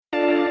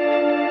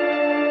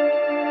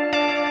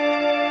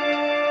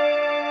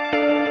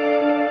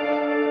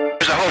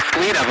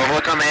fleet of them.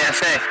 Look on the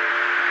ASA.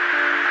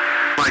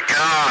 My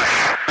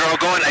gosh. They're all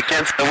going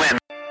against the wind.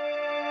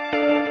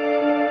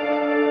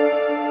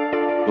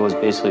 It was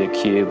basically a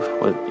cube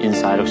with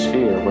inside of a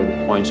sphere where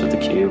the points of the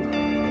cube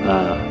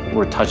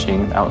were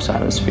touching the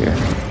outside of the sphere.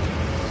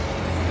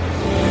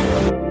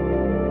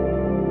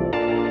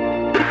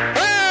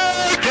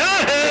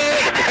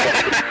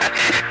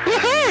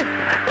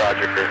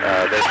 Roger.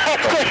 There's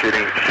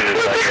troubleshooting.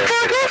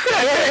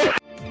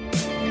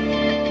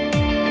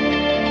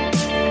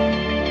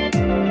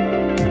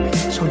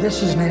 So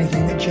this isn't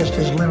anything that just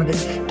is limited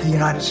to the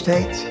United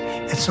States.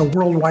 It's a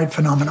worldwide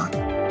phenomenon.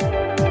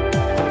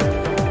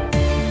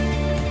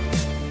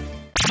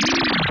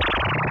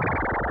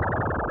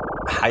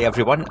 Hi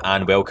everyone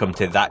and welcome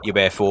to That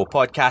UFO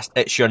podcast.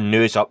 It's your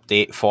news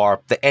update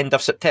for the end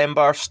of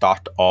September,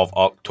 start of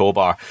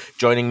October.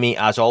 Joining me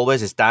as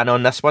always is Dan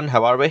on this one.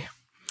 How are we?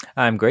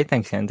 I'm great,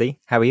 thanks Andy.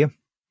 How are you?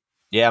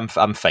 Yeah,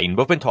 I'm fine.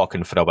 We've been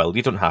talking for a while.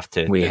 You don't have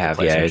to. We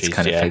have, yeah. It's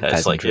kind of fake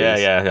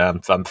pleasantries.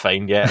 I'm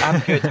fine. Yeah,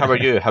 I'm good. How are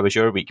you? How has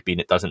your week been?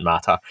 It doesn't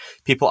matter.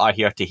 People are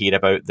here to hear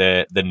about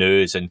the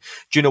news. And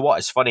do you know what?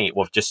 It's funny.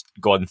 We've just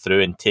gone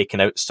through and taken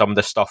out some of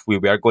the stuff we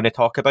were going to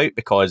talk about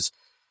because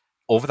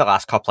over the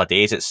last couple of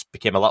days, it's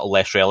become a little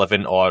less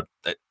relevant, or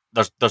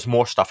there's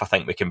more stuff I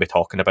think we can be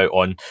talking about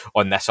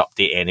on this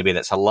update anyway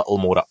that's a little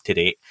more up to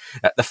date.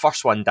 The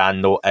first one,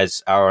 Dan, though,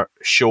 is our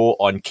show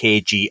on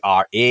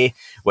KGRA,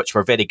 which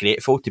we're very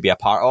grateful to be a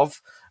part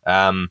of.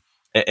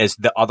 It is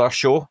The Other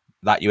Show,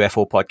 That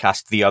UFO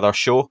podcast, The Other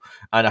Show.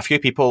 And a few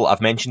people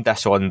have mentioned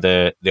this on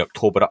the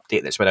October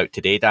update that's went out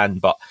today, Dan,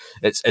 but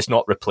it's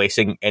not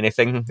replacing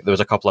anything. There was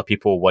a couple of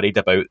people worried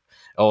about,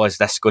 is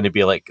this going to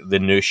be like the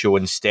new show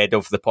instead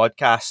of the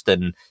podcast?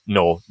 And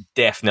no,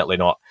 definitely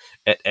not.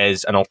 It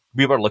is, and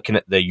we were looking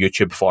at the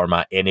YouTube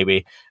format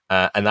anyway,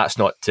 and that's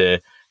not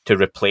to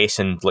replace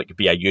and like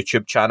be a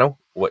YouTube channel,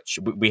 which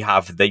we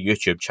have the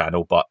YouTube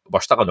channel, but we're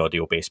still an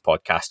audio-based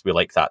podcast. We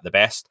like that the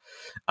best.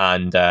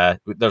 And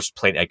there's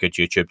plenty of good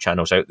YouTube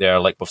channels out there.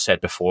 Like we've said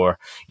before,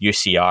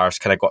 UCR's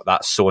kind of got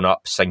that sewn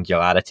up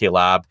Singularity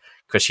Lab.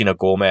 Christina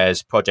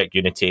Gomez, Project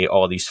Unity,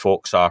 all these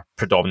folks are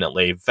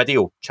predominantly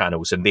video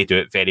channels, and they do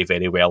it very,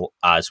 very well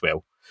as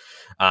well.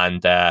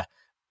 And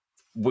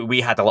we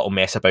had a little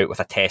mess about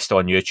with a test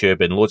on YouTube,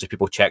 and loads of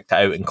people checked it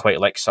out and quite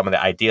liked some of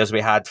the ideas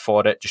we had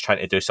for it, just trying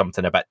to do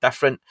something a bit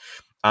different.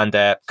 And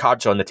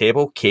cards on the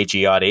table,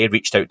 KGRA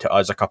reached out to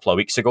us a couple of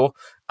weeks ago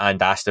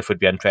and asked if we'd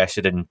be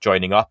interested in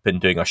joining up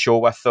and doing a show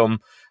with them.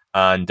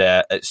 And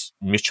it's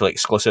mutually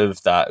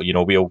exclusive that,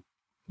 we'll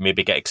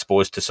maybe get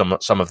exposed to some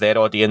of their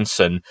audience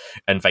and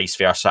vice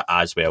versa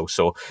as well.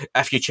 So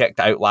if you checked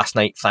it out last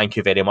night, thank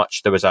you very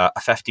much. There was a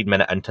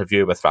 15-minute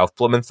interview with Ralph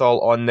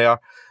Blumenthal on there.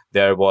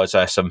 There was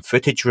some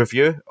footage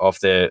review of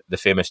the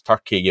famous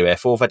Turkey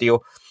UFO video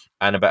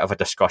and a bit of a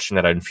discussion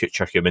around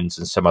future humans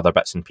and some other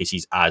bits and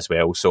pieces as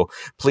well. So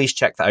please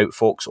check that out,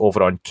 folks,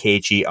 over on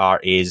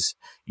KGRA's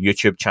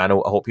YouTube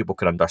channel. I hope people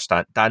can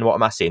understand. Dan, what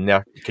am I saying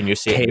there? Can you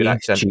say it in your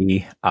accent?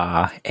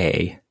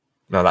 KGRA.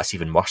 No, that's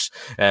even worse.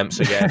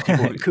 So yeah,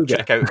 people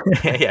check out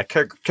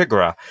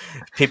Kugura.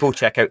 People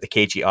check out the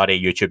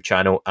KGRA YouTube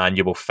channel and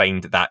you will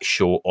find that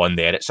show on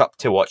there. It's up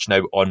to watch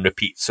now on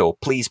repeat. So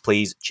please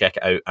check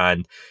it out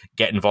and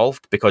get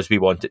involved because we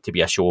want it to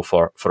be a show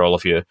for all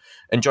of you.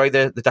 Enjoy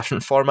the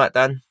different format,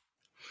 Dan.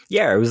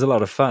 Yeah, it was a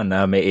lot of fun.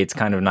 It's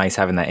kind of nice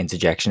having that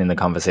interjection in the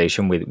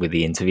conversation with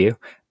the interview.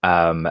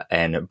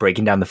 And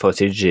breaking down the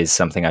footage is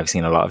something I've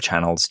seen a lot of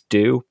channels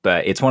do,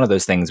 but it's one of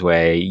those things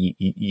where,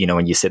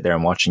 when you sit there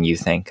and watch and you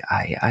think,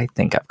 I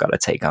think I've got a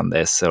take on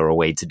this or a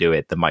way to do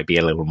it that might be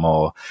a little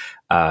more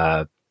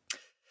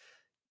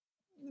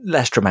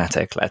less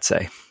dramatic, let's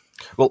say.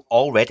 Well,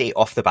 already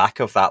off the back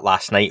of that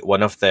last night,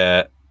 one of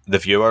the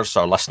viewers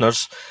or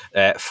listeners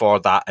for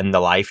that in the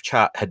live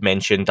chat had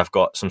mentioned I've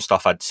got some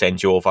stuff I'd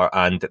send you over,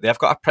 and they've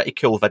got a pretty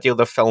cool video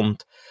they've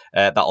filmed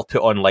that I'll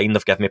put online.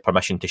 They've given me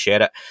permission to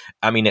share it.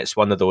 I mean, it's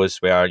one of those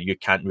where you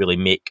can't really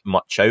make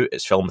much out.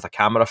 It's filmed with a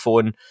camera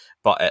phone,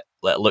 but it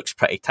looks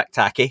pretty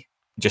tic-tacky,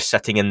 just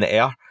sitting in the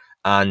air.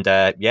 And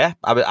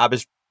I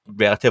was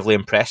relatively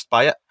impressed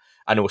by it.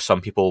 I know some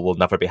people will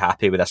never be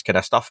happy with this kind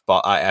of stuff, but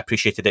I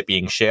appreciated it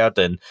being shared,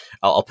 and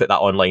I'll put that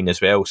online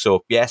as well.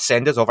 So yeah,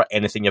 send us over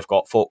anything you've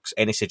got, folks,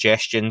 any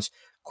suggestions,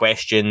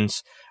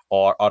 questions,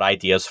 or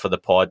ideas for the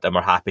pod, and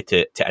we're happy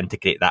to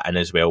integrate that in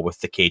as well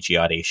with the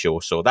KGRA show.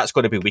 So that's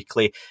going to be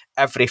weekly,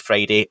 every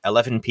Friday,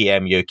 11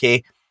 p.m.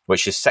 UK,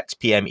 which is 6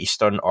 p.m.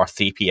 Eastern or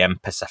 3 p.m.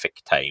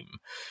 Pacific time.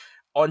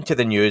 On to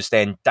the news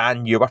then.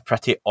 Dan, you were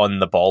pretty on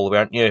the ball,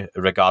 weren't you,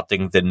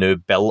 regarding the new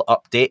bill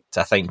update?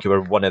 I think you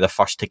were one of the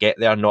first to get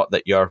there. Not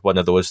that you're one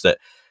of those that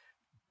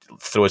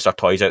throws their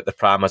toys out the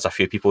pram, as a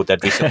few people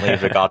did recently,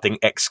 regarding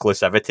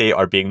exclusivity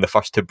or being the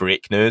first to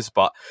break news.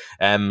 But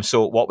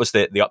so what was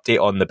the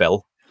update on the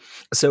bill?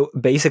 So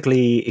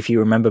basically, if you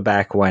remember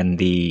back when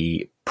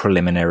the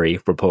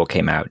preliminary report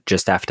came out,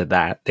 just after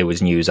that, there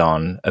was news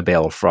on a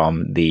bill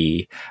from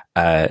the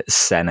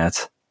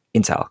Senate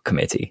Intel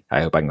Committee.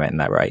 I hope I'm getting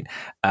that right.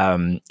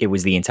 It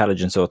was the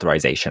Intelligence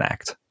Authorization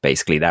Act.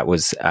 Basically, that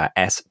was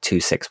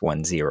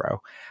S2610.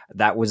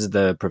 That was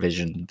the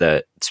provision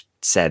that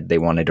said they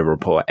wanted a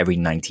report every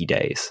 90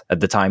 days. At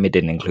the time, it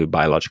didn't include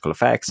biological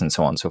effects and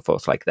so on and so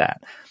forth like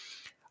that.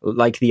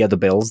 Like the other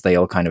bills, they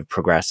all kind of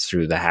progress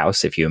through the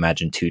House. If you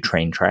imagine two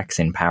train tracks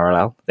in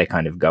parallel, they're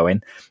kind of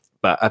going.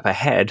 But up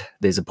ahead,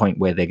 there's a point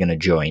where they're going to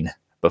join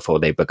before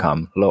they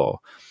become law.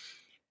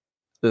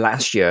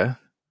 Last year,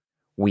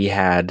 we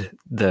had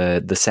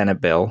the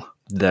Senate bill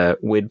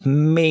that would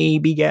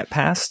maybe get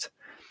passed.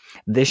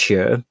 This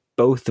year,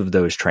 both of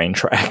those train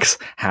tracks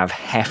have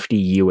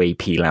hefty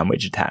UAP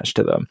language attached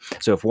to them.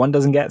 So if one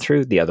doesn't get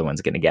through, the other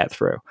one's going to get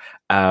through.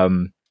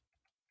 And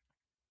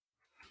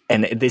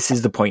this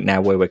is the point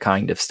now where we're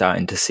kind of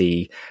starting to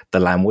see the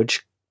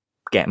language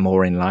get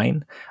more in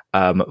line.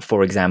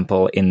 For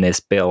example, in this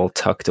bill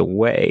tucked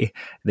away,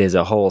 there's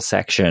a whole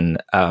section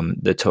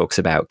that talks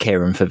about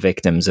caring for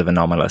victims of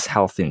anomalous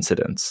health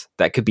incidents.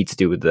 That could be to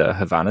do with the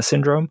Havana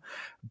syndrome,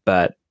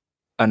 but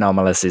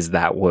anomalous is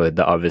that word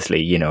that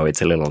obviously,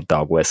 it's a little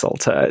dog whistle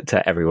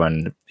to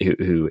everyone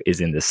who is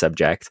in this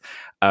subject.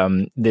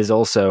 There's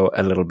also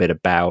a little bit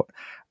about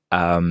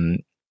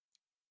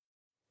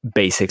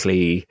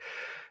basically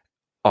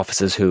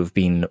officers who have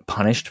been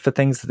punished for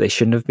things that they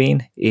shouldn't have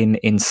been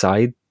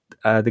inside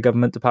the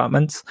government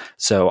departments.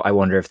 So I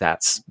wonder if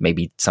that's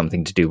maybe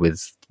something to do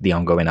with the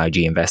ongoing IG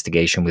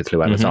investigation with Lou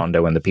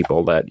Elizondo and the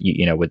people that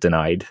were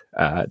denied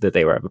that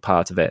they were ever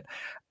part of it.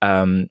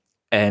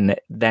 And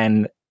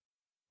then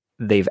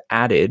they've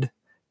added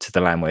to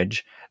the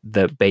language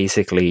that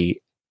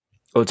basically,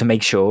 or to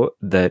make sure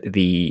that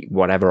the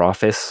whatever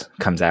office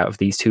comes out of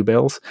these two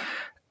bills,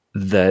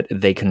 that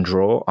they can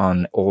draw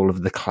on all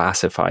of the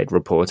classified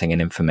reporting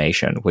and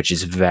information, which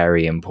is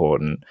very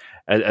important.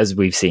 As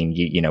we've seen,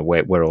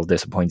 we're all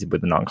disappointed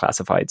with the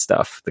non-classified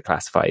stuff. The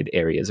classified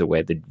areas are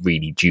where the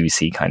really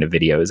juicy kind of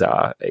videos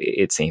are,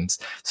 it seems.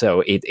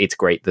 So it's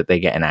great that they're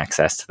getting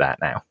access to that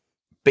now.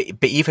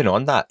 But even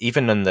on that,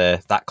 even in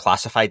that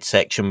classified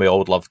section we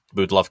all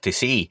would love to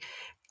see,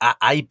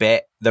 I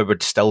bet there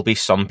would still be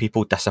some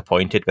people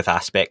disappointed with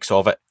aspects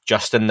of it,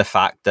 just in the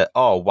fact that,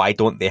 why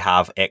don't they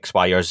have X,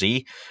 Y, or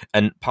Z?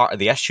 And part of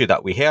the issue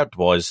that we heard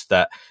was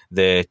that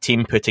the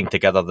team putting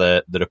together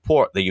the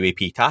report, the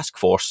UAP task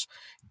force,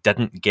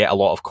 didn't get a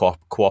lot of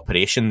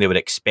cooperation they were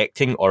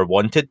expecting or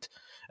wanted.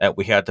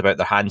 We heard about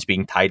their hands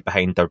being tied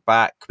behind their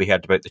back. We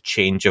heard about the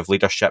change of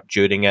leadership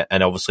during it.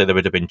 And obviously there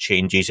would have been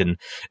changes in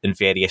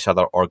various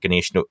other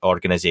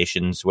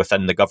organisations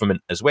within the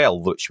government as well,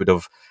 which would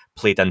have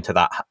played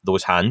into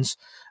those hands.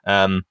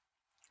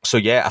 So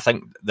yeah, I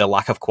think the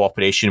lack of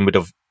cooperation would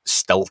have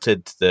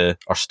stunted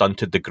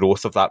the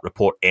growth of that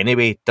report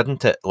anyway,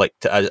 didn't it?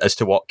 As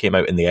to what came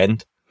out in the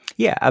end.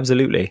 Yeah,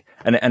 absolutely.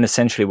 And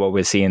essentially what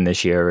we're seeing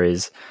this year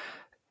is,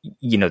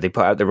 they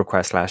put out the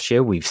request last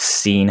year. We've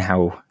seen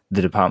how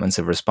the departments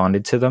have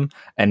responded to them,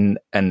 and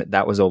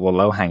that was all the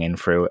low-hanging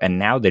fruit. And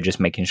now they're just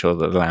making sure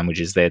that the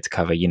language is there to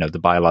cover, the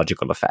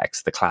biological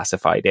effects, the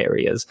classified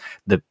areas.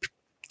 The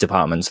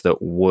departments that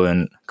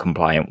weren't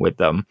compliant with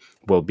them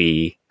will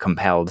be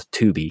compelled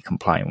to be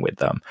compliant with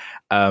them.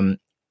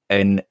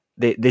 And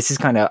this is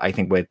kind of, I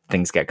think, where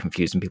things get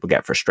confused and people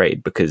get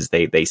frustrated, because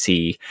they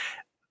see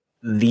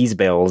these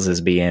bills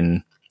as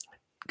being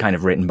kind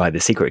of written by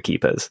the secret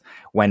keepers,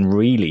 when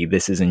really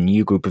this is a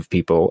new group of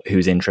people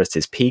whose interest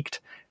is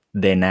piqued.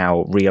 They're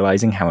now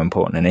realizing how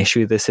important an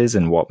issue this is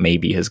and what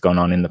maybe has gone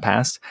on in the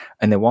past,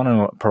 and they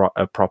want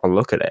a proper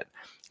look at it.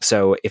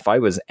 So if I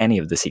was any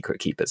of the secret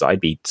keepers,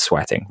 I'd be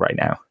sweating right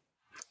now.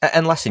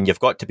 And listen, you've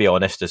got to be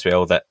honest as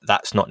well that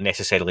that's not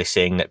necessarily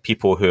saying that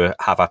people who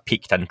have a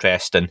piqued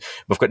interest, and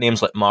we've got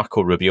names like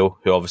Marco Rubio,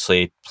 who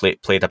obviously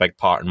played a big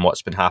part in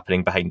what's been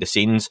happening behind the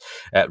scenes.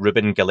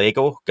 Ruben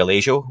Gallego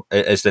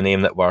is the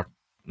name that we're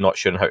not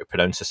sure how to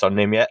pronounce the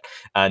surname yet,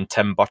 and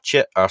Tim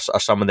Burchett are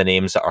some of the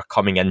names that are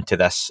coming into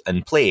this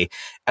in play.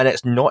 And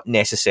it's not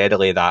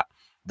necessarily that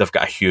they've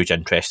got a huge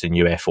interest in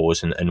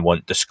UFOs and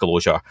want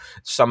disclosure.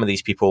 Some of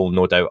these people,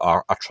 no doubt,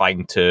 are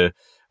trying to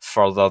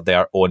further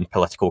their own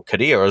political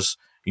careers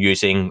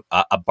using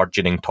a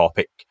burgeoning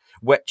topic,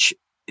 which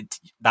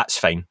that's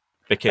fine.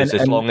 Because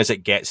as long as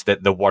it gets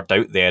the word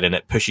out there and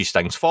it pushes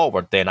things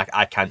forward, then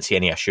I can't see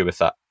any issue with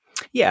that.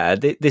 Yeah,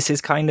 this is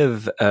kind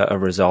of a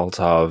result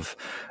of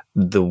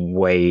the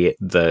way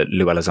that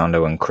Lou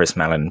Elizondo and Chris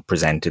Mellon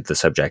presented the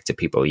subject to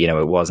people.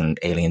 It wasn't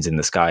aliens in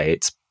the sky,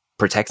 it's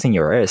protecting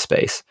your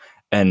airspace.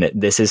 And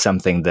this is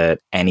something that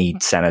any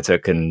senator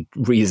can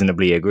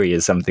reasonably agree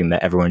is something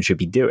that everyone should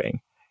be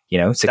doing.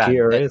 Secure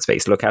your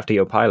airspace, look after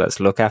your pilots,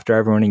 look after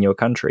everyone in your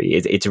country.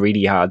 It's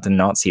really hard to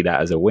not see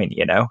that as a win,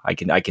 I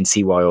can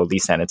see why all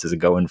these senators are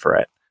going for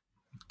it.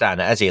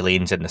 Dan, it is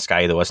aliens in the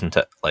sky though, isn't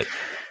it?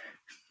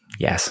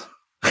 Yes.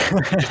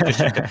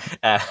 As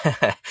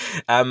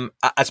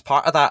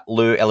part of that,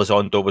 Lou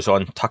Elizondo was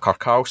on Tucker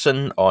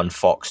Carlson on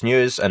Fox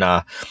News in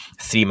a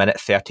 3-minute,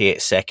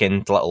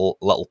 38-second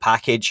little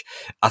package.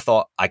 I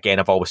thought, again,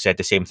 I've always said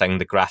the same thing.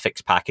 The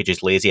graphics package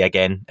is lazy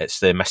again. It's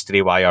the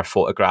mystery wire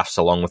photographs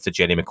along with the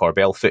Jeremy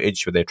Corbell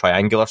footage with the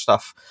triangular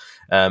stuff.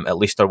 At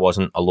least there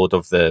wasn't a load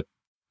of the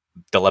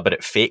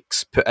deliberate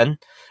fakes put in.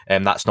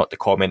 That's not to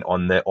comment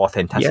on the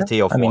authenticity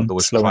of what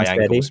those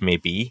triangles may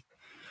be.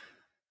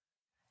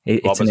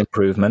 It's an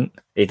improvement.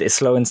 It's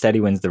slow and steady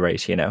wins the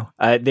race, you know.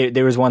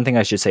 There is one thing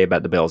I should say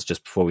about the bills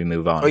just before we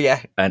move on. Oh,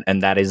 yeah.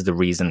 And that is the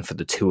reason for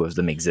the two of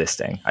them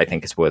existing. I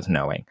think it's worth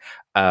knowing.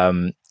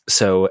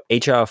 So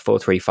HR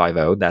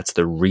 4350, that's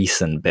the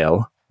recent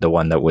bill, the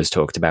one that was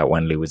talked about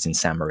when Lou was in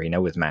San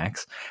Marino with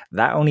Max.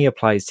 That only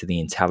applies to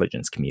the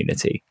intelligence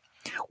community.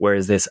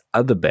 Whereas this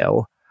other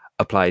bill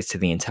applies to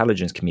the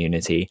intelligence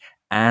community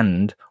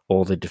and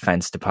all the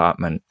Defense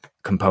Department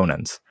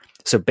components.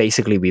 So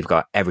basically, we've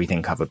got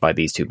everything covered by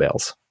these two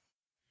bills.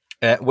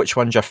 Which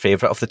one's your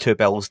favourite of the two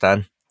bills,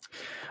 Dan?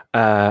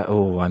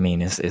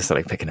 It's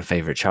like picking a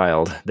favourite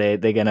child. They're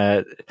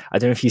gonna. I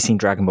don't know if you've seen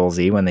Dragon Ball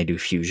Z when they do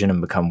fusion and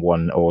become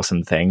one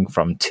awesome thing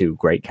from two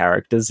great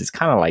characters. It's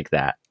kind of like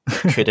that.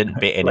 Couldn't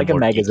be any like more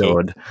a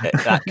Megazord.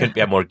 Geeky. That couldn't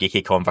be a more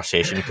geeky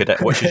conversation, could it?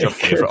 Which is your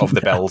favourite of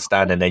the bills,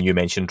 Dan? And then you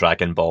mentioned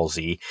Dragon Ball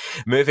Z.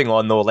 Moving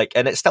on though,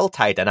 and it's still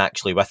tied in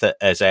actually with it,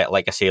 is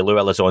like I say, Lou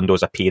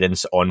Elizondo's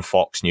appearance on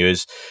Fox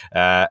News.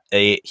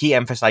 He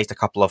emphasised a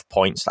couple of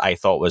points that I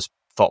thought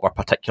were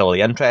particularly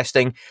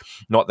interesting.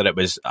 Not that it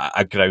was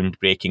a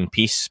groundbreaking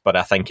piece, but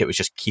I think it was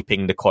just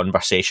keeping the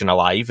conversation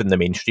alive in the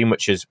mainstream,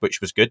 which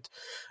was good.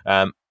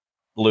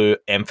 Lou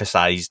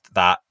emphasised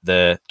that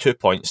the 2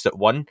 points that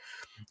one,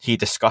 he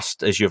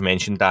discussed, as you've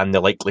mentioned, Dan, the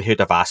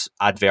likelihood of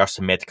adverse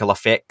medical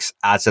effects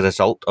as a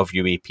result of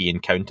UAP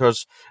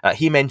encounters.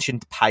 He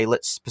mentioned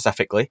pilots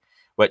specifically,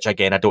 which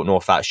again, I don't know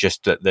if that's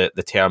just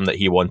the term that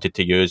he wanted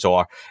to use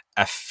or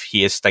if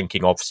he is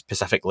thinking of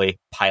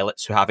specifically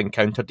pilots who have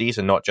encountered these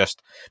and not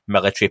just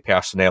military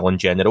personnel in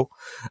general.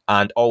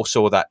 And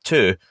also that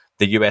too,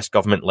 the US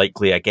government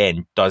likely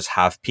again does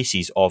have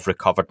pieces of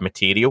recovered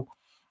material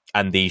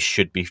and these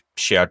should be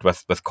shared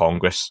with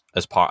Congress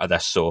as part of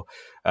this. So,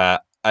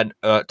 and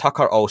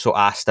Tucker also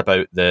asked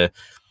about the,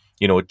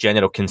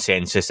 general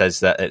consensus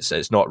is that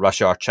it's not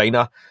Russia or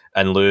China,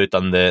 and Lou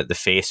done the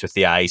face with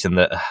the eyes and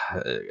that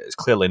it's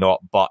clearly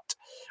not. But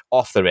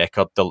off the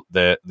record,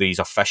 these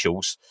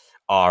officials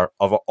are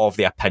of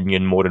the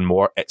opinion more and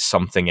more it's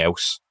something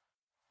else,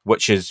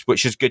 which is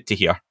good to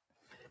hear.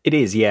 It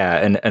is,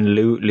 yeah, and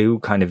Lou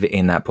kind of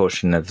in that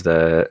portion of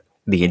the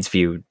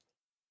interview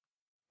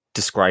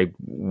describe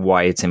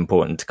why it's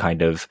important to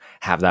kind of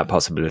have that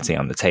possibility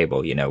on the table.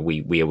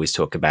 We always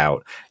talk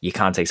about you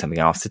can't take something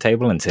off the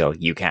table until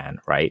you can,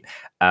 right?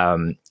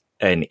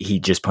 And he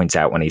just points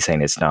out when he's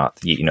saying it's not,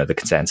 the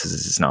consensus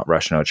is it's not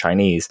Russian or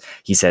Chinese.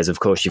 He says, of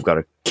course, you've got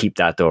to keep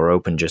that door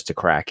open just to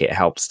crack. It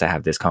helps to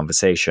have this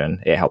conversation.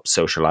 It helps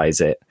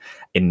socialize it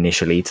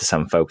initially to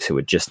some folks who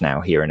are just now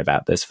hearing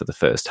about this for the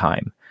first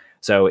time.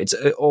 So it's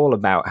all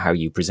about how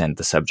you present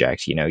the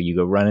subject. You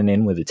go running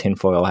in with a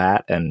tinfoil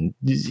hat and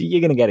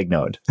you're going to get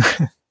ignored.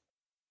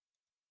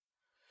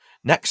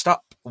 Next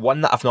up,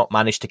 one that I've not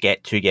managed to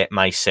get to yet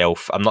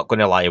myself. I'm not going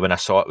to lie, when I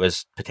saw it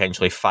was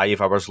potentially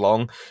 5 hours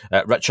long.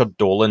 Richard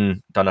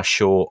Dolan done a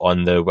show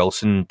on the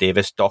Wilson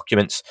Davis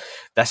documents.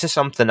 This is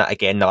something that,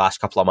 again, the last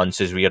couple of months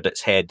has reared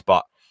its head,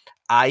 but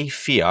I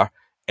fear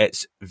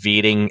it's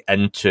veering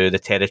into the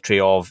territory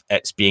of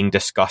it's being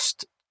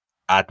discussed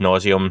ad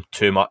nauseum,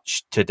 too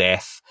much, to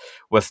death,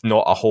 with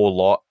not a whole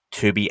lot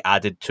to be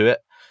added to it.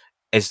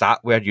 Is that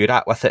where you're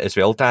at with it as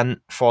well, Dan,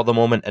 for the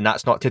moment? And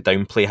that's not to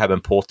downplay how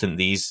important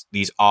these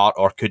are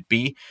or could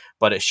be,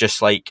 but it's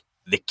just like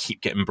they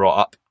keep getting brought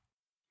up.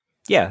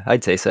 Yeah,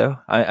 I'd say so.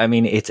 I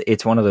mean,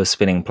 it's one of those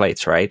spinning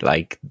plates, right?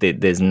 Like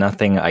there's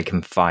nothing I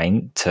can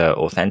find to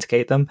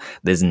authenticate them.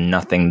 There's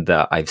nothing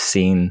that I've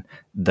seen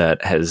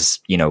that has,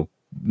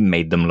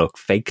 made them look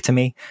fake to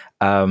me.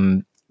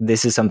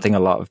 This is something a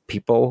lot of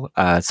people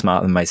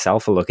smarter than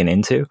myself are looking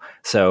into.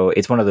 So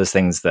it's one of those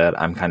things that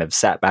I'm kind of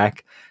sat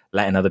back,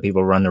 letting other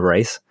people run the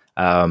race.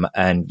 And,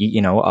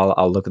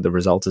 I'll look at the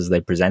results as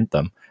they present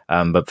them.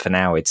 But for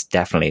now, it's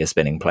definitely a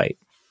spinning plate.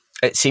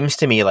 It seems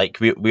to me like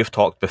we've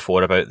talked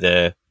before about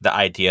the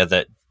idea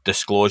that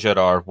disclosure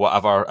or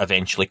whatever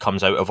eventually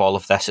comes out of all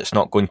of this, it's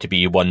not going to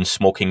be one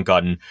smoking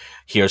gun.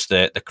 Here's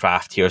the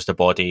craft, here's the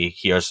body,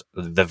 here's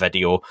the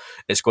video.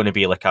 It's going to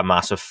be like a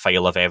massive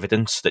file of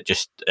evidence that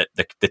just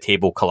the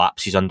table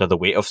collapses under the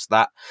weight of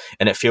that.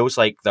 And it feels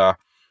like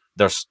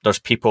there's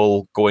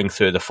people going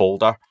through the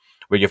folder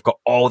where you've got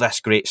all this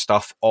great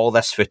stuff, all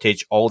this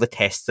footage, all the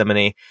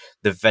testimony,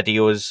 the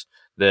videos,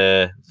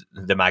 the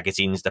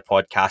magazines, the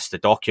podcasts, the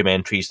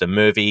documentaries, the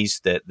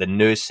movies, the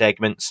news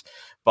segments,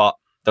 but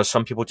there's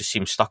some people just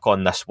seem stuck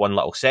on this one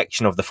little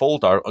section of the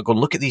folder going,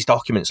 look at these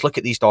documents, look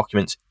at these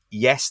documents.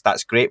 Yes,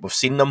 that's great, we've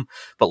seen them,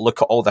 but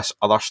look at all this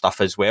other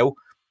stuff as well.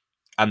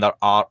 and there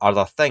are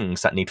other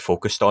things that need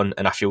focused on,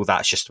 and I feel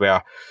that's just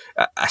where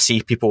I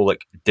see people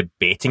like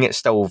debating it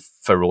still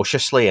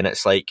ferociously, and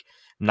it's like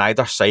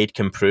neither side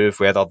can prove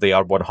whether they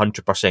are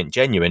 100%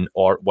 genuine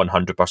or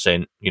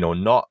 100%,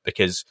 not,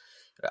 because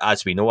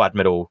as we know,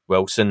 Admiral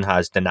Wilson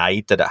has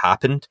denied that it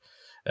happened.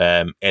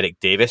 Eric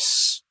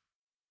Davis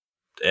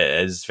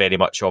is very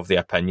much of the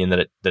opinion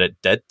that it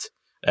did.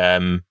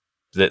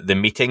 The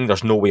meeting,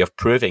 there's no way of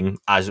proving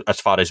as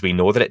far as we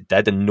know that it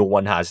did, and no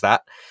one has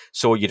that.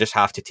 So you just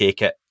have to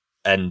take it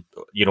and,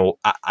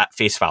 at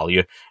face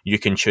value. You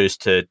can choose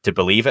to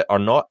believe it or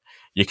not.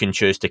 You can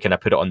choose to kind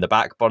of put it on the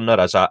back burner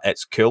as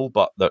it's cool,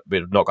 but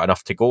we're not got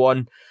enough to go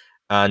on.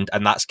 And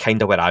that's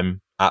kind of where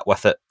I'm at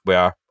with it,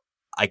 where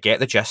I get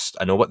the gist,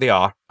 I know what they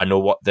are, I know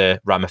what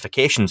the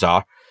ramifications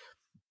are,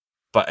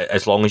 but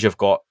as long as you've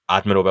got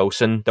Admiral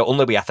Wilson, the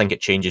only way I think it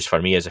changes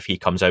for me is if he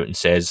comes out and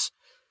says,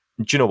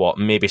 do you know what,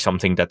 maybe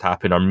something did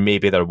happen, or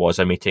maybe there was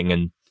a meeting,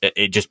 and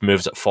it just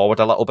moves it forward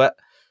a little bit.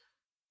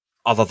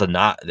 Other than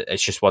that,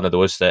 it's just one of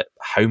those that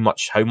how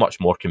much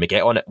more can we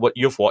get on it? What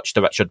you've watched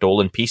the Richard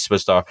Dolan piece,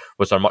 was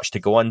there much to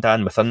go on,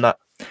 Dan, within that?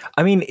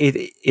 I mean,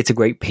 it's a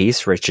great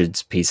piece.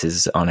 Richard's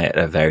pieces on it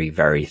are very,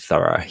 very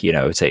thorough.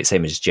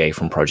 Same as Jay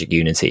from Project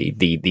Unity.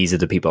 These are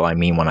the people I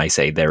mean when I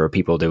say there are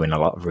people doing a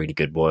lot of really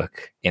good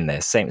work in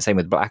this. Same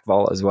with Black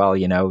Vault as well.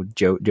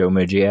 Joe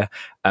Murgia.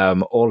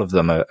 All of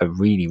them are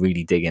really,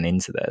 really digging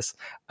into this.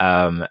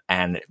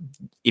 And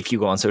if you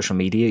go on social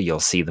media, you'll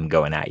see them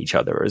going at each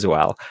other as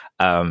well.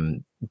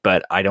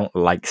 But I don't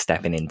like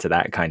stepping into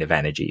that kind of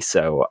energy,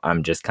 so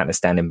I'm just kind of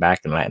standing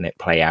back and letting it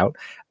play out.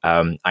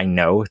 I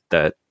know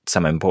that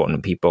some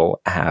important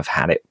people have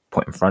had it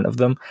put in front of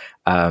them.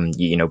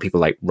 People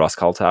like Ross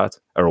Coulthard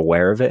are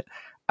aware of it.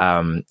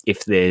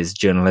 If there's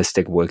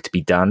journalistic work to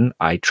be done,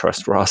 I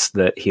trust Ross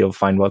that he'll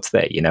find what's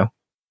there,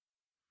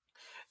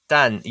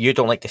 Dan, you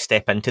don't like to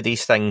step into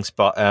these things,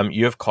 but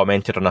you've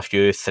commented on a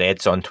few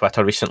threads on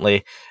Twitter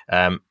recently,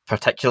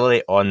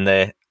 particularly on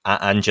the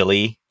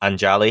Anjali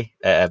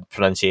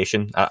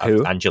pronunciation.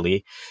 Who?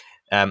 Anjali.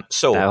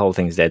 So that whole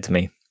thing's dead to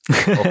me.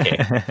 Okay.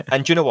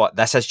 And do you know what?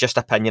 This is just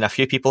opinion. A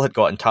few people had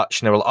got in touch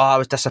and they were like, I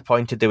was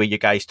disappointed the way you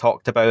guys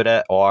talked about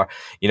it, or,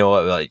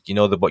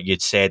 what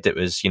you'd said, it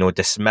was,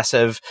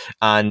 dismissive.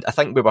 And I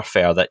think we were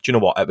fair that, do you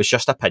know what? It was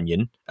just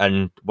opinion,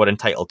 and we're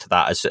entitled to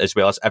that as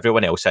well as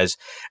everyone else is.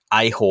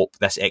 I hope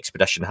this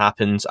expedition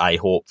happens. I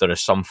hope there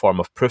is some form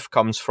of proof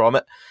comes from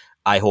it.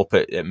 I hope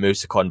it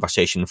moves the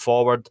conversation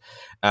forward.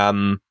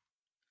 To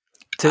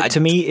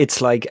me,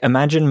 it's like,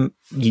 imagine,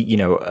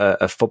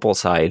 a football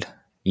side.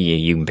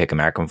 You can pick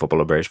American football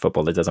or British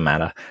football, it doesn't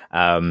matter.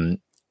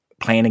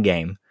 Playing a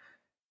game,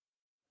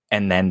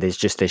 and then there's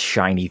just this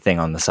shiny thing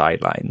on the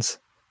sidelines.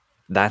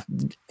 That,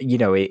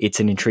 it's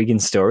an intriguing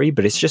story,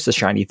 but it's just a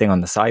shiny thing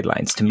on the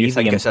sidelines. To me, the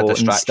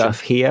important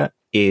stuff here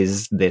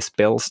is this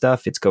bill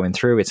stuff. It's going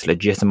through, it's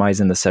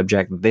legitimizing the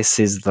subject. This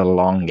is the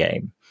long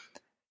game.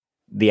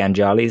 The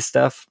Anjali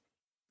stuff,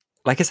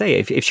 like I say,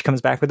 if she comes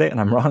back with it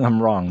and I'm wrong,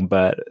 I'm wrong.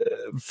 But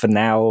for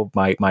now,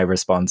 my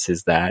response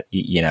is that,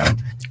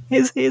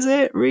 is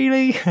it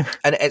really?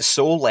 And it's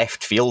so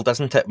left field,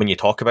 isn't it, when you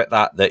talk about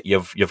that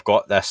you've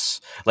got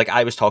this, like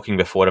I was talking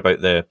before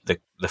about the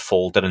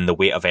folder and the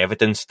weight of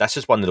evidence. This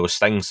is one of those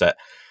things that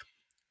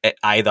it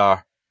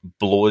either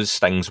blows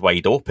things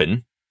wide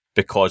open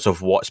because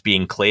of what's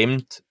being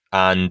claimed.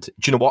 And do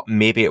you know what?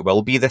 Maybe it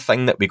will be the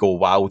thing that we go,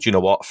 wow, do you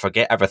know what?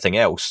 Forget everything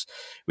else.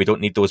 We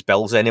don't need those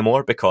bills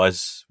anymore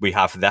because we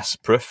have this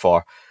proof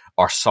or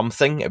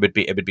something. It would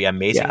be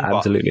amazing. Yeah,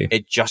 absolutely. But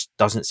it just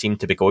doesn't seem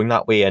to be going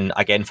that way. And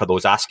again, for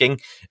those asking,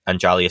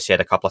 Anjali has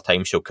said a couple of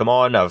times she'll come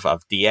on. I've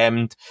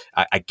DM'd.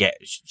 I get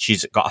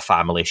she's got a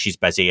family. She's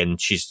busy, and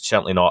she's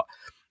certainly not.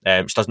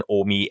 She doesn't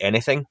owe me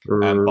anything.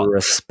 But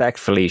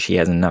respectfully, she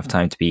has enough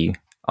time to be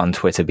on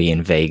Twitter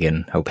being vague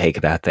and opaque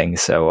about things.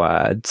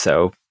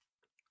 So.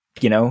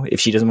 If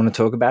she doesn't want to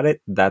talk about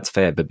it, that's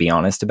fair. But be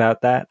honest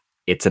about that.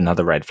 It's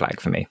another red flag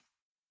for me.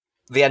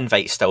 The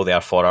invite's still there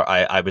for her.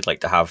 I would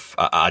like to have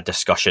a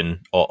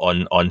discussion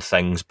on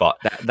things, but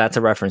that's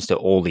a reference to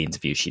all the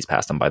interviews she's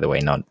passed on, by the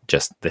way, not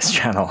just this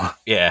channel.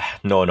 Yeah,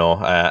 no.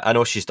 I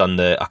know she's done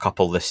a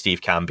couple, the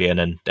Steve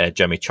Cambion and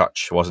Jimmy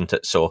Church, wasn't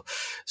it? So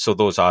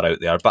those are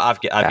out there. But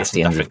I've got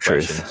some different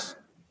questions.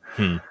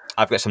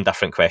 I've got some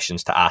different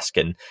questions to ask,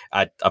 and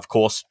of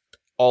course,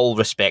 all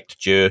respect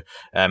due.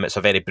 It's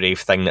a very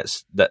brave thing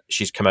that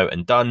she's come out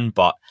and done,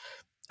 but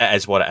it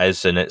is what it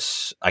is, and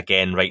it's,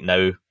 again, right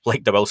now,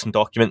 like the Wilson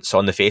documents,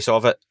 on the face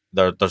of it,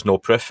 there's no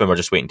proof, and we're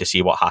just waiting to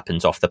see what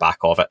happens off the back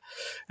of it.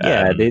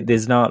 Yeah,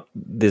 there's not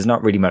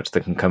really much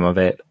that can come of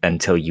it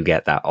until you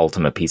get that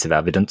ultimate piece of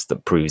evidence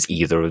that proves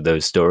either of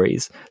those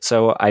stories.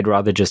 So I'd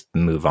rather just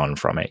move on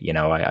from it.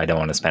 I don't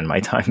want to spend my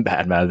time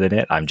bad-mouthing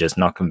it. I'm just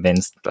not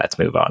convinced. Let's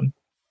move on.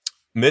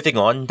 Moving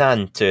on,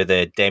 Dan, to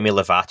the Demi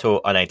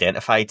Lovato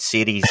Unidentified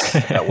series,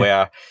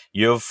 where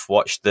you've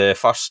watched the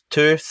first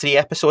 2-3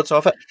 episodes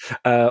of it.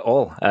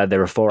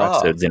 There are 4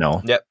 episodes in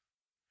all. Yep.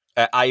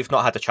 I've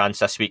not had a chance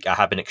this week. I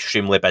have been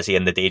extremely busy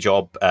in the day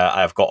job.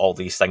 I've got all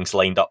these things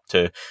lined up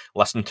to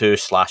listen to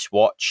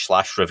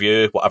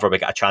 /watch/review, whatever we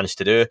get a chance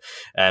to do.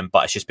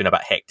 But it's just been a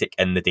bit hectic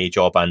in the day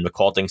job and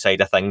recording side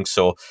of things.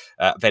 So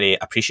very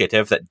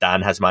appreciative that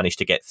Dan has managed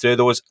to get through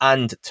those,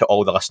 and to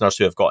all the listeners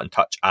who have got in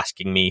touch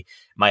asking me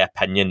my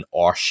opinion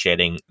or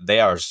sharing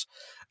theirs.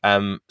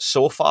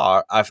 So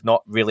far, I've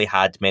not really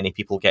had many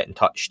people get in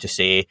touch to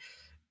say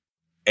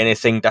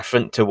anything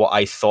different to what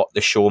I thought the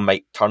show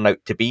might turn out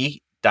to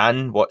be.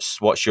 Dan,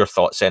 what's your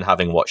thoughts then,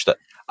 having watched it?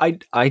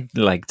 I'd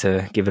like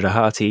to give it a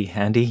hearty,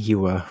 Andy. You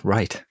were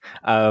right.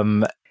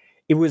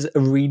 It was a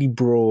really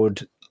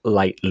broad,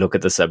 light look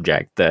at the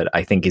subject that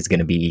I think is going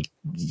to be,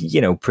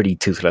 pretty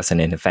toothless and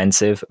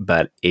inoffensive,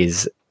 but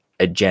is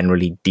a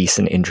generally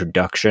decent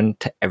introduction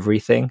to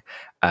everything,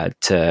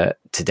 to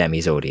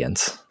Demi's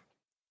audience.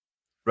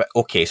 Right,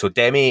 okay, so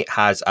Demi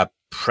has a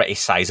pretty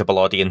sizable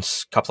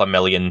audience, couple of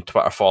million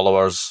Twitter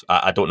followers.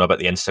 I don't know about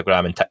the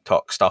Instagram and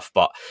TikTok stuff,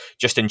 but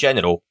just in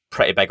general,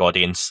 pretty big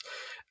audience.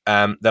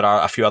 There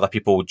are a few other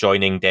people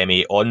joining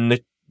Demi on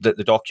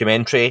the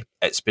documentary.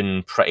 It's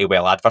been pretty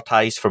well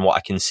advertised from what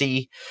I can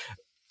see.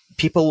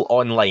 People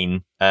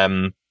online,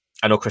 I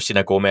know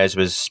Christina Gomez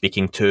was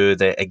speaking to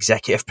the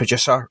executive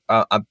producer,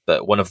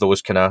 but one of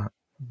those kind of...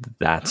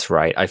 That's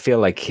right. I feel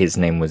like his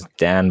name was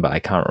Dan, but I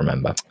can't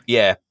remember.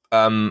 Yeah,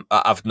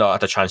 I've not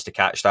had a chance to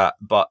catch that,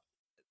 but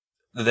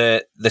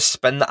the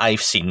spin that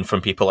I've seen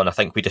from people, and I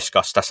think we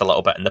discussed this a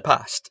little bit in the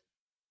past,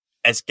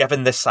 is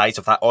given the size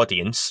of that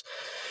audience,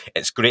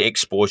 it's great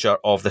exposure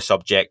of the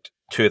subject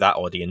to that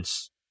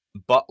audience.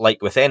 But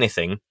like with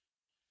anything,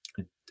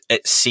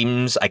 it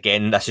seems,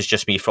 again, this is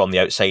just me from the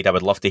outside, I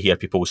would love to hear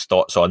people's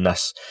thoughts on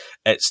this,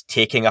 it's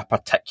taking a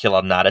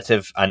particular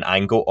narrative and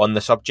angle on the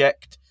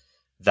subject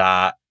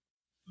that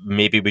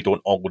maybe we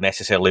don't all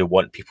necessarily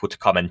want people to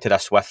come into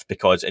this with,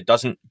 because it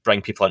doesn't bring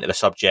people into the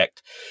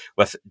subject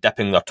with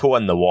dipping their toe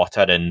in the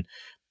water and,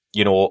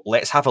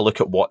 let's have a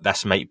look at what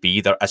this might be.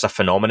 There is a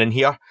phenomenon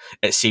here.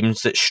 It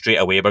seems that straight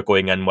away we're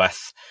going in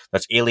with,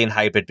 there's alien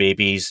hybrid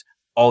babies,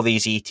 all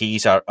these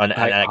ETs are... And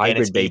again,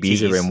 hybrid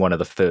babies ETs. are in one of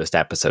the first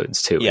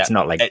episodes too. Yeah, it's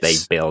not like they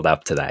build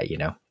up to that,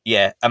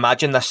 Yeah,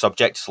 imagine this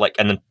subject, like,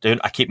 and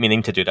I keep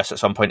meaning to do this at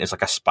some point, it's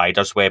like a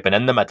spider's web, and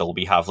in the middle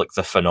we have like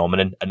the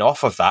phenomenon, and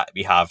off of that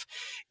we have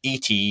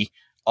ET,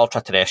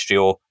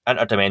 ultra-terrestrial,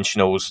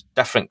 interdimensionals,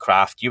 different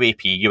craft,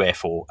 UAP,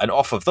 UFO, and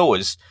off of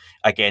those,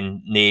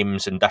 again,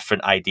 names and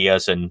different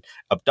ideas and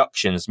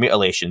abductions,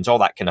 mutilations, all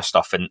that kind of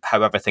stuff, and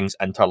how everything's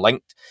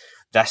interlinked.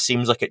 This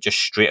seems like it just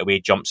straight away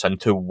jumps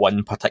into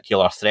one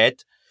particular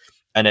thread,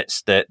 and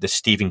it's the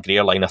Stephen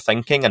Greer line of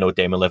thinking. I know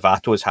Demi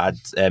Lovato has had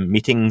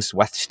meetings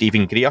with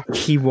Stephen Greer.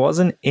 He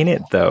wasn't in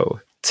it, though.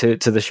 To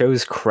the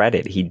show's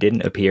credit, he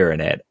didn't appear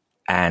in it,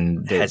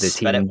 and the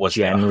team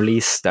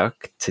generally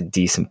stuck to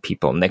decent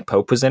people. Nick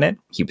Pope was in it.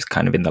 He was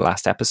kind of in the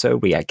last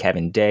episode. We had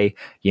Kevin Day,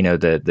 the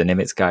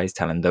Nimitz guys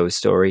telling those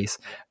stories.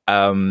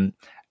 And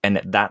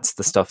that's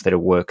the stuff that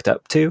it worked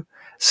up to.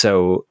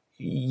 So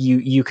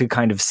you could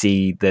kind of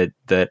see that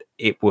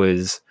it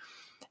was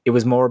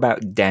more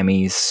about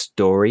Demi's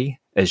story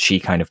as she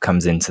kind of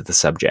comes into the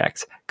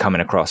subject,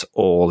 coming across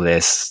all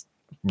this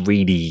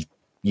really,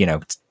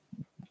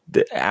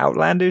 the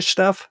outlandish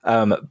stuff,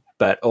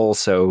 but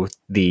also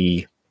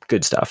the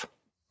good stuff.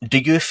 Do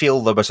you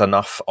feel there was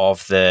enough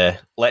of the,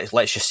 let's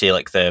just say,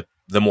 like the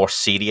more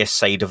serious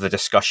side of the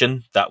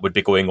discussion that would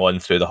be going on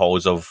through the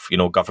halls of,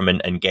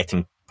 government, and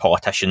getting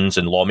politicians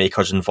and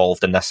lawmakers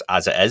involved in this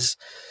as it is,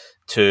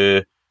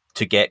 to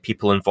get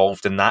people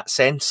involved in that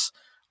sense?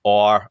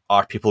 Or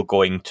are people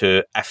going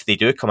to, if they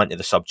do come into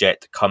the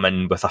subject, come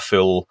in with a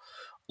full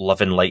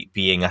love and light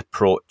being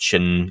approach,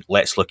 and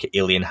let's look at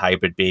alien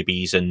hybrid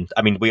babies? And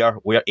I mean,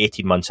 we're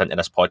 18 months into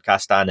this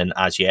podcast, Dan, and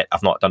as yet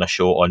I've not done a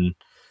show on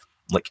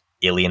like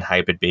alien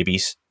hybrid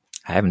babies.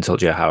 I haven't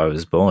told you how I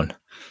was born.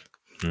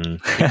 People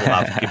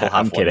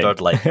have wondered,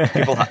 like,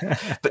 people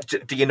have,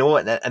 but do you know?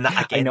 And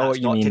that, again, I know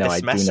what you mean. No, I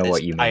do know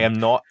what you mean. I am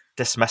not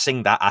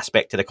dismissing that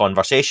aspect of the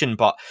conversation,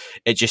 but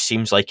it just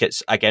seems like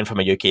it's, again, from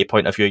a UK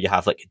point of view, you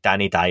have like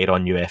Danny Dyer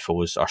on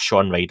UFOs or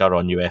Sean Ryder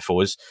on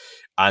UFOs,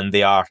 and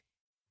they are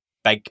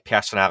big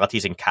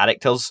personalities and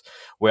characters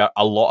where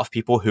a lot of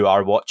people who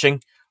are watching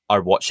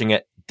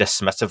it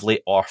dismissively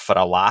or for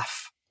a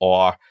laugh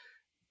or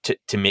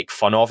to make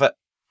fun of it.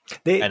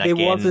 There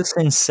was a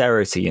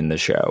sincerity in the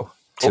show.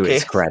 To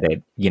its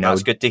credit,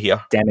 that's good to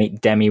hear.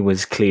 Demi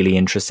was clearly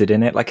interested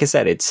in it. Like I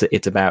said,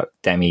 it's about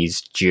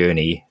Demi's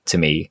journey to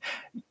me,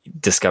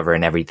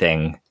 discovering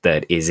everything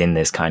that is in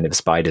this kind of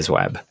spider's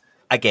web.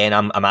 Again,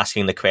 I'm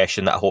asking the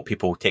question that I hope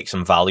people take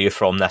some value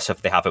from this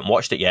if they haven't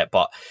watched it yet.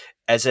 But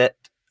is it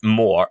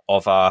more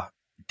of a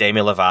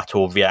Demi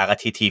Lovato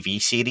reality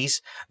TV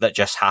series that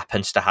just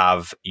happens to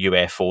have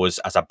UFOs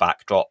as a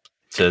backdrop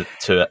to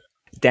it?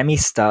 Demi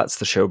starts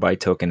the show by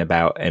talking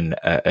about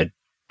a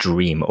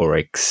dream or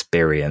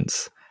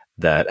experience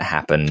that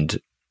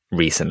happened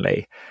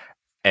recently,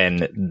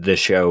 and the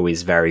show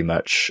is very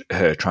much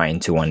her trying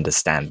to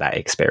understand that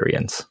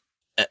experience.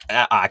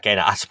 again,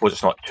 I suppose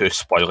it's not too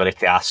spoilery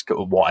to ask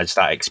what is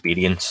that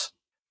experience.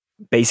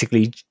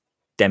 Basically,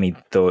 Demi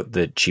thought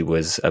that she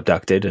was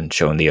abducted and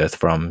shown the Earth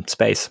from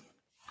space.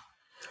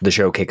 The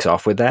show kicks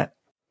off with that.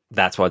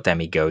 That's what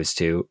Demi goes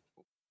to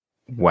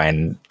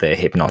when the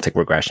hypnotic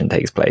regression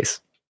takes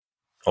place.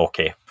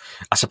 Okay.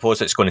 I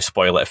suppose it's going to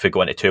spoil it if we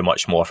go into too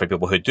much more for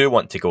people who do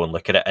want to go and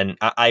look at it. And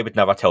I would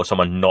never tell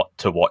someone not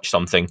to watch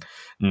something,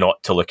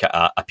 not to look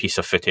at a piece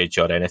of footage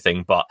or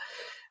anything. But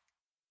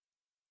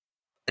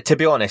to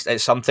be honest,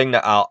 it's something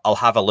that I'll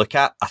have a look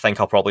at. I think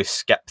I'll probably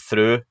skip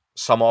through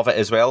some of it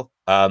as well.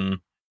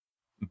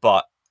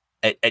 But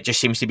it just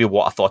seems to be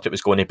what I thought it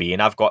was going to be.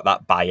 And I've got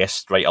that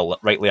bias,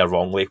 rightly or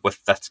wrongly,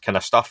 with this kind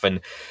of stuff.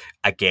 And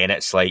again,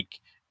 it's like,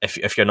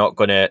 if you're not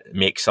going to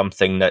make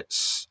something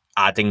that's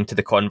adding to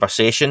the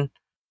conversation,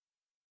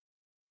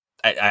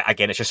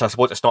 again, it's just, I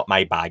suppose it's not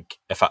my bag,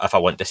 if I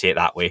want to say it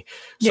that way.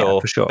 So, yeah,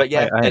 for sure. But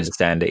yeah, I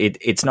understand.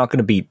 It's not going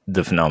to be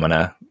the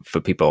phenomena for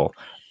people,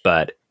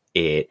 but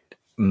it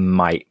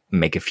might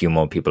make a few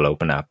more people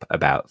open up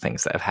about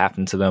things that have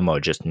happened to them, or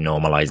just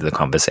normalize the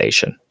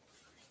conversation.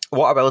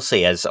 What I will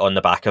say is, on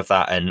the back of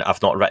that, and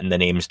I've not written the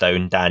names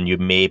down, Dan, you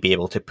may be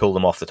able to pull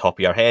them off the top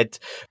of your head.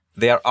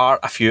 There are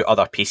a few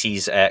other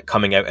pieces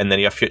coming out in the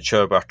near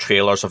future where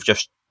trailers have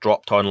just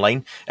dropped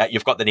online.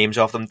 You've got the names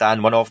of them,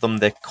 Dan. One of them,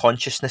 The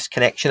Consciousness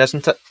Connection,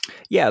 isn't it?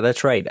 Yeah,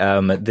 that's right.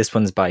 This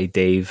one's by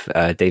Dave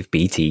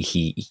Beatty.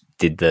 He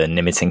did the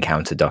Nimitz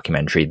Encounter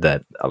documentary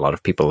that a lot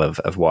of people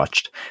have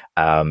watched.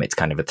 It's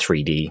kind of a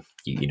 3D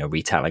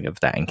retelling of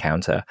that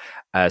encounter.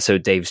 So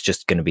Dave's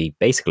just going to be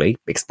basically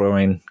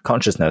exploring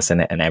consciousness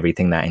and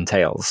everything that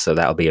entails. So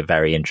that'll be a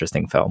very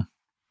interesting film.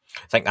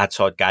 I think I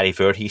saw Gary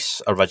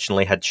Voorhees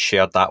originally had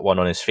shared that one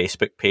on his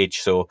Facebook page.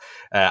 So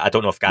I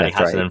don't know if Gary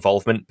has an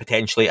involvement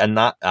potentially in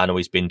that. I know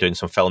he's been doing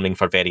some filming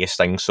for various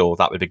things, so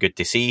that would be good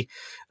to see.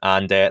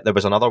 And there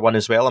was another one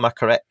as well, am I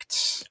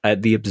correct?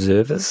 The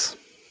Observers.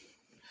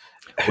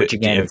 Which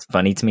again, it's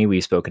funny to me.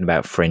 We've spoken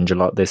about Fringe a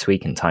lot this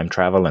week and time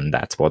travel, and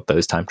that's what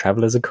those time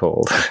travelers are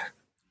called.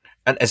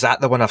 And is that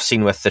the one I've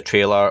seen with the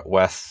trailer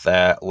with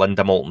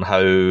Linda Moulton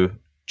Howe,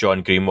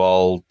 John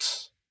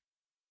Greenwald?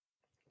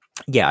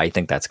 Yeah, I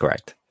think that's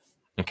correct.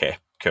 Okay,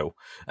 cool.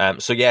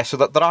 So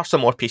there are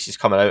some more pieces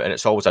coming out, and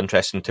it's always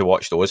interesting to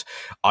watch those.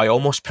 I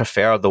almost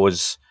prefer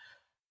those,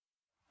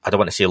 I don't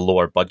want to say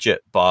lower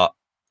budget, but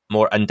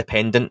more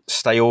independent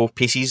style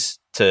pieces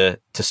to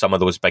some of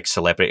those big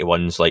celebrity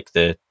ones like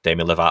the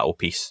Demi Lovato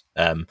piece.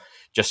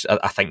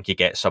 I think you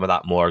get some of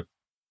that more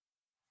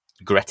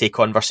gritty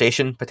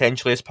conversation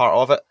potentially as part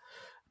of it.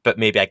 But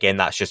maybe again,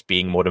 that's just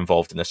being more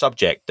involved in the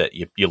subject, that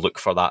you look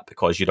for that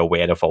because you're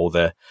aware of all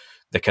the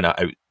kind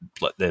of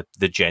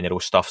the general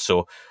stuff.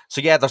 So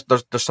yeah,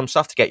 there's some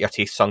stuff to get your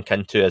teeth sunk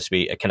into as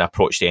we kind of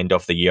approach the end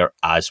of the year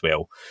as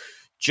well.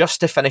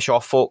 Just to finish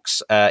off,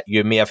 folks,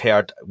 you may have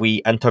heard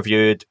we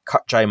interviewed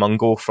Kurt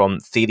Jaimungo from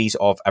Theories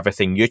of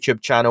Everything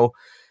YouTube channel.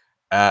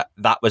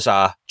 That was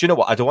do you know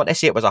what? I don't want to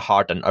say it was a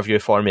hard interview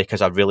for me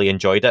because I really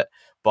enjoyed it,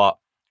 but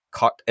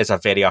Kurt is a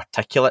very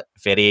articulate,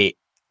 very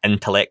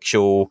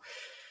intellectual,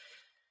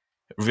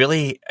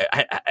 really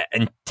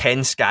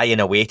intense guy in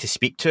a way to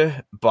speak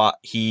to, but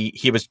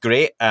he was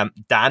great.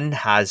 Dan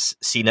has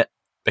seen it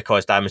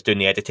because Dan was doing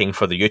the editing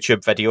for the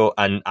YouTube video,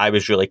 and I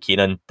was really keen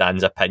on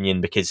Dan's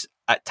opinion because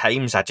at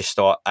times I just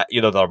thought,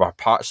 there were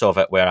parts of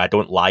it where I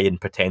don't lie and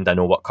pretend I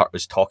know what Kurt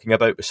was talking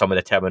about with some of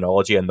the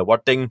terminology and the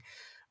wording,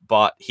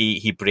 but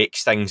he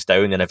breaks things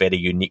down in a very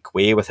unique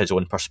way with his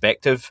own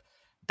perspective.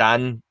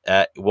 Dan,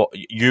 what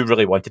you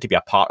really wanted to be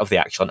a part of the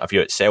actual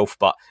interview itself,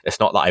 but it's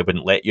not that I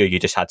wouldn't let you. You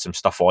just had some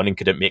stuff on and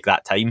couldn't make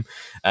that time.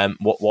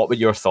 What were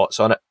your thoughts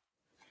on it?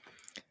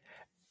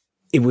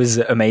 It was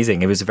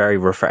amazing. It was a very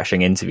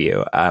refreshing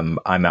interview. I'm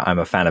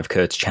a fan of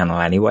Kurt's channel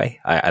anyway.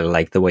 I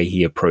like the way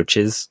he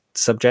approaches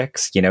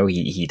subjects.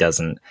 He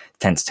doesn't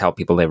tend to tell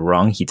people they're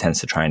wrong. He tends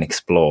to try and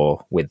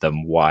explore with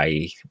them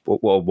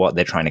what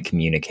they're trying to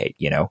communicate.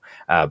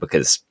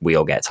 Because we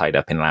all get tied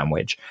up in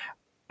language.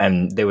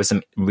 And there were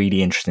some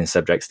really interesting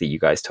subjects that you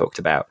guys talked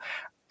about.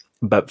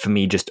 But for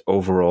me, just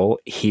overall,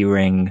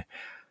 hearing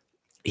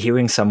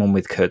someone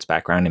with Kurt's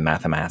background in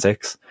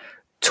mathematics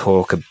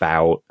talk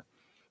about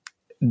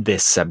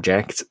this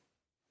subject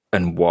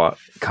and what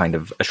kind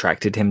of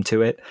attracted him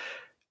to it,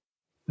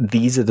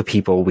 these are the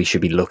people we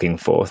should be looking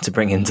for to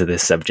bring into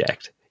this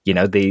subject.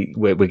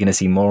 We're going to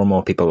see more and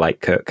more people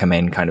like Kurt come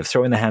in, kind of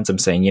throwing their hands up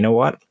saying, you know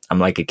what, I'm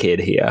like a kid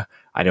here.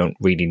 I don't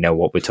really know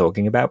what we're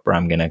talking about, but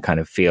I'm going to kind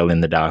of feel in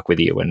the dark with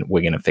you and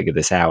we're going to figure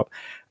this out.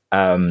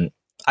 Dan,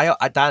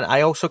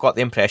 I also got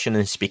the impression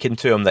in speaking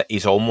to him that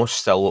he's almost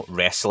still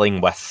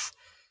wrestling with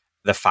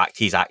the fact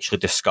he's actually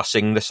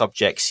discussing the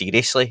subject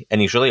seriously,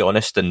 and he's really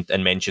honest and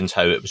mentions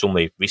how it was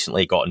only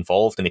recently got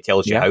involved, and he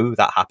tells you how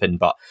that happened,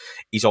 but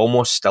he's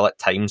almost still at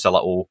times a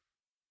little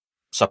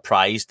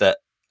surprised that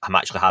I'm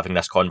actually having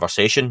this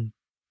conversation,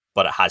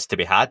 but it has to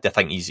be had. I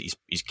think he's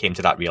came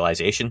to that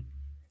realization.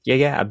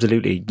 Yeah,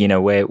 absolutely. You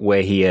know,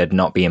 where he had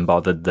not being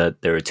bothered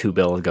that there are two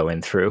bills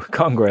going through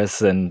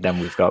Congress, and then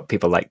we've got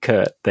people like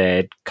Kurt,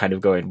 they're kind of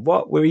going,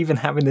 what? We're even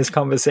having this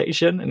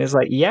conversation? And it's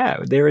like,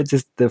 yeah, there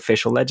is the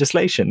official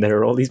legislation. There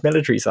are all these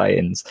military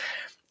sightings.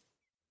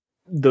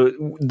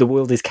 The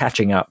world is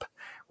catching up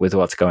with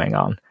what's going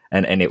on.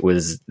 And it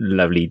was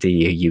lovely to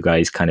hear you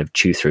guys kind of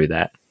chew through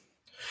that.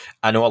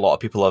 I know a lot of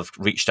people have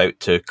reached out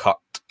to Kurt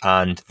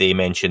and they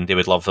mentioned they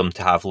would love them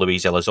to have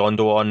Luis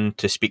Elizondo on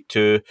to speak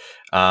to.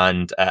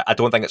 And I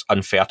don't think it's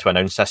unfair to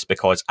announce this,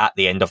 because at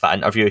the end of that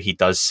interview, he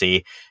does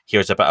say,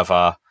 here's a bit of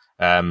a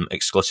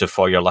exclusive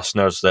for your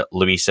listeners, that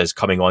Luis is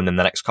coming on in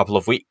the next couple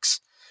of weeks.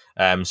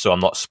 So I'm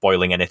not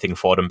spoiling anything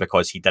for him,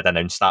 because he did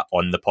announce that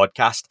on the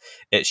podcast.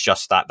 It's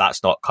just that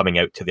that's not coming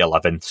out to the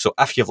 11th. So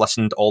if you've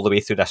listened all the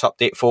way through this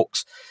update,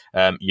 folks,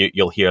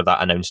 you'll hear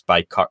that announced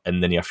by Kurt in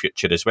the near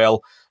future as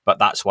well. But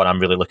that's what I'm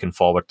really looking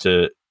forward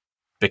to,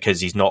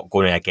 because he's not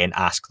going to again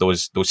ask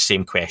those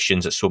same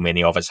questions that so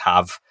many of us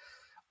have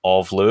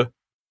of Lou.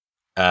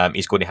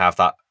 He's going to have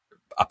that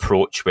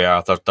approach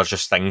where there's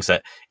just things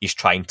that he's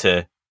trying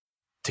to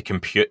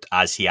compute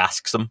as he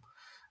asks them.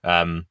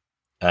 And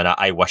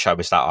I wish I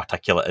was that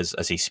articulate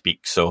as he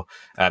speaks. So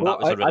that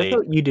was I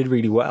thought you did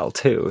really well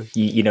too.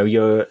 You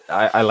know,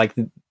 I like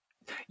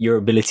your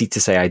ability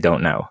to say I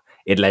don't know.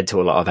 It led to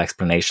a lot of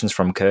explanations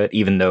from Kurt,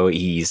 even though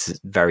he's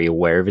very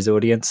aware of his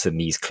audience and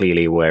he's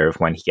clearly aware of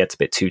when he gets a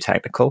bit too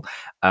technical.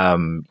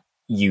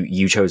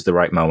 You chose the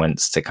right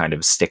moments to kind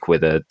of stick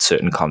with a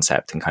certain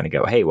concept and kind of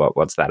go, hey,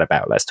 what's that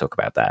about? Let's talk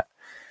about that.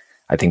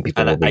 I think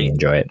people will really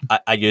enjoy it.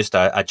 I used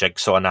a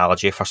jigsaw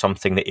analogy for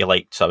something that you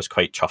liked, so I was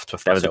quite chuffed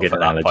with that. Was a good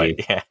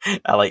analogy. Yeah,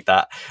 I like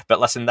that. But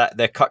listen,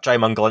 the Kurt Dry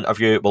Mungle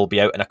interview will be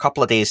out in a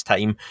couple of days'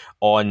 time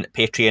on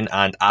Patreon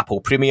and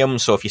Apple Premium.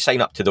 So if you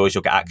sign up to those,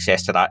 you'll get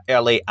access to that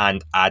early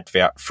and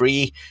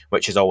advert-free,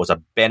 which is always a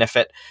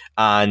benefit.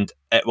 And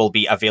it will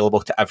be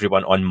available to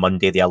everyone on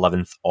Monday, the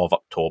 11th of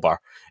October.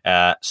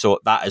 So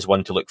that is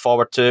one to look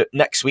forward to.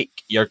 Next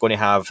week, you're going to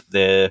have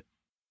the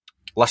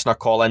listener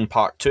call-in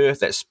part 2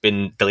 that's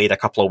been delayed a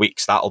couple of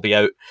weeks. That'll be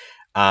out,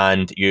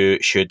 and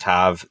you should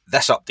have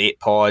this update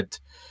pod.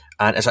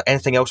 And is there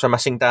anything else we're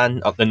missing, Dan?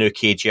 The new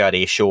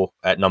KGRA show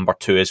at number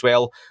 2 as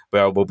well,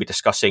 where we'll be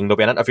discussing, there'll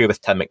be an interview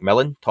with Tim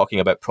McMillan talking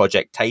about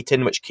Project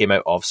Titan, which came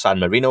out of San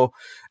Marino,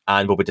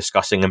 and we'll be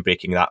discussing and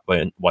breaking that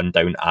one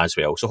down as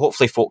well. So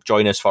hopefully folk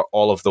join us for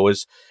all of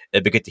those.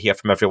 It'd be good to hear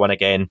from everyone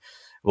again.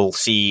 We'll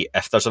see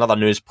if there's another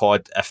news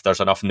pod. If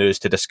there's enough news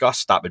to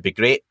discuss, that would be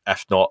great.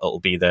 If not, it'll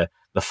be the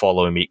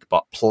following week,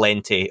 but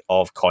plenty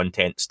of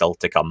content still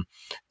to come.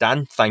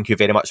 Dan, thank you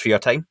very much for your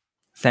time.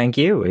 Thank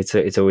you.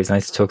 It's always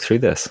nice to talk through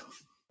this.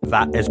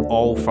 That is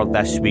all for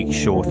this week's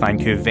show.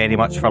 Thank you very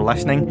much for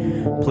listening.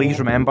 Please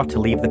remember to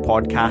leave the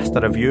podcast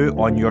a review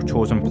on your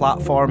chosen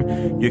platform.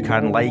 You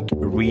can like,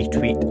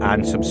 retweet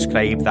and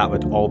subscribe. That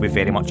would all be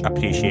very much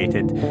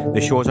appreciated.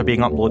 The shows are being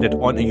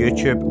uploaded onto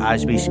YouTube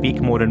as we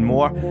speak more and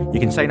more. You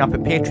can sign up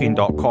at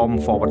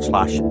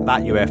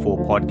patreon.com/That UFO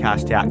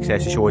podcast to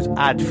access the shows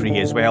ad-free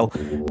as well.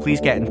 Please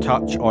get in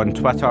touch on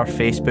Twitter,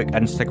 Facebook,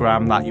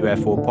 Instagram, That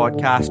UFO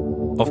podcast.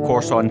 Of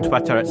course, on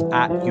Twitter, it's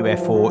at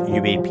UFO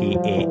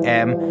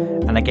UAPAM.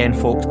 And again,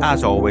 folks,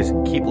 as always,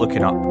 keep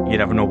looking up. You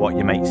never know what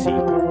you might see.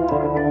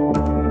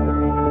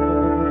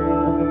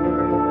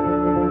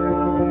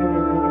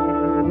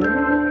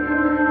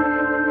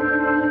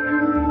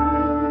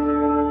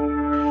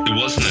 It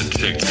wasn't a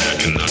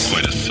tic-tac and not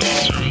quite a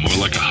saucer, more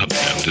like a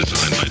hubcap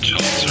designed by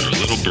Chaucer, a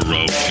little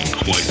Baroque and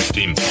quite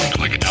steampunk,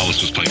 like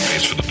Alice was playing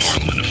bass for the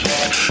Parliament of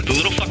Folk. The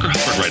little fucker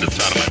hovered right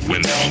outside of my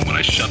window, and when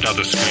I shoved out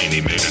the screen, he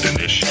made it an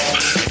issue.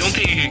 I don't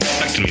think he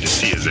expected me to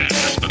see his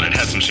ass, but I'd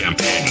had some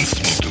champagne and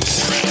smoked a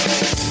little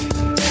grass.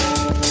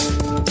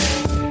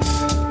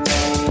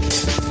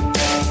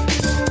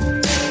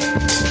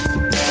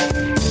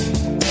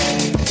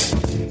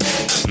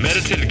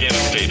 Meditate again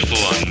with Fateful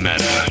on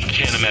Meta. I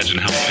can't imagine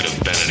how it could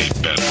have been any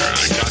better.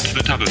 I got to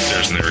the top of the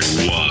stairs and there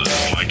he was.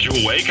 Like, you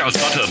awake? I was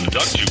about to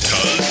abduct you,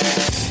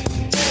 cuz.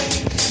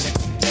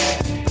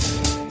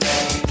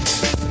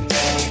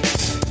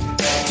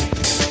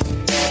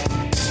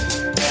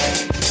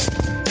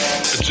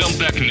 I jumped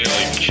back and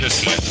nearly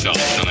kissed myself,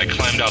 and I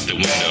climbed out the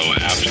window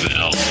after the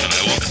elf, and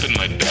I woke up in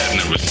my bed and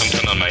there was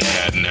something on my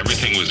head and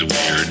everything was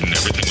weird and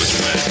everything was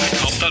red. And I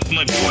called out to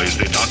my boys.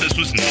 They thought this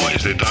was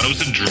noise. They thought it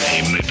was a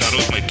dream. They thought it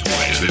was my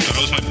toys. They thought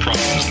it was my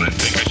problems, and they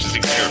think I should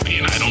seek therapy,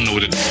 and I don't know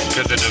what to do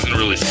because it doesn't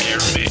really scare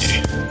me.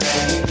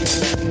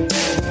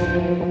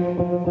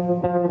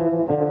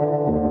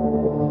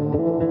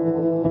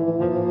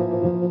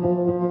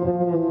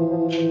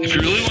 If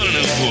you really want to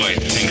know who I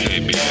think I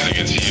be, I think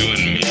it's you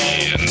and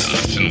me and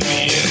us and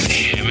we and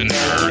him and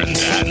her and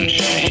that and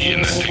she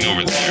and that thing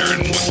over there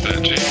and what's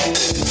that, Jake?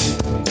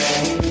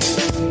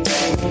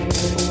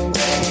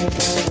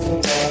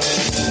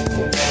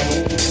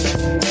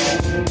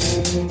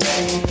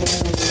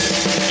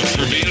 If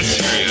we're being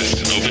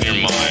serious, open your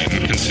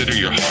mind, consider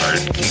your heart,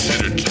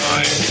 consider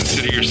time,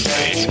 consider your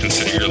space,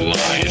 consider your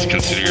lies,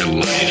 consider your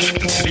life,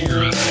 consider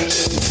your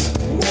eyes.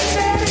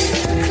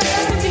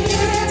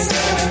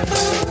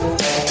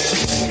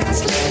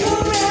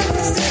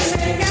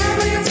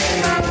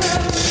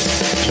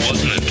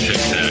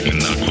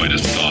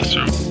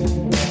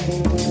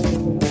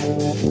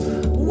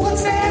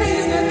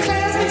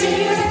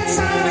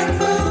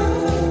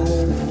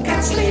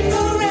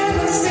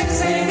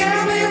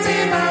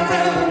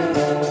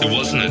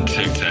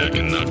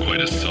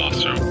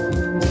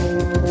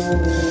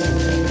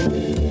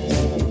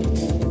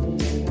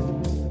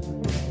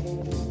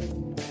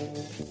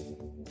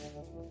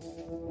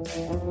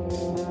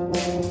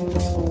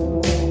 you.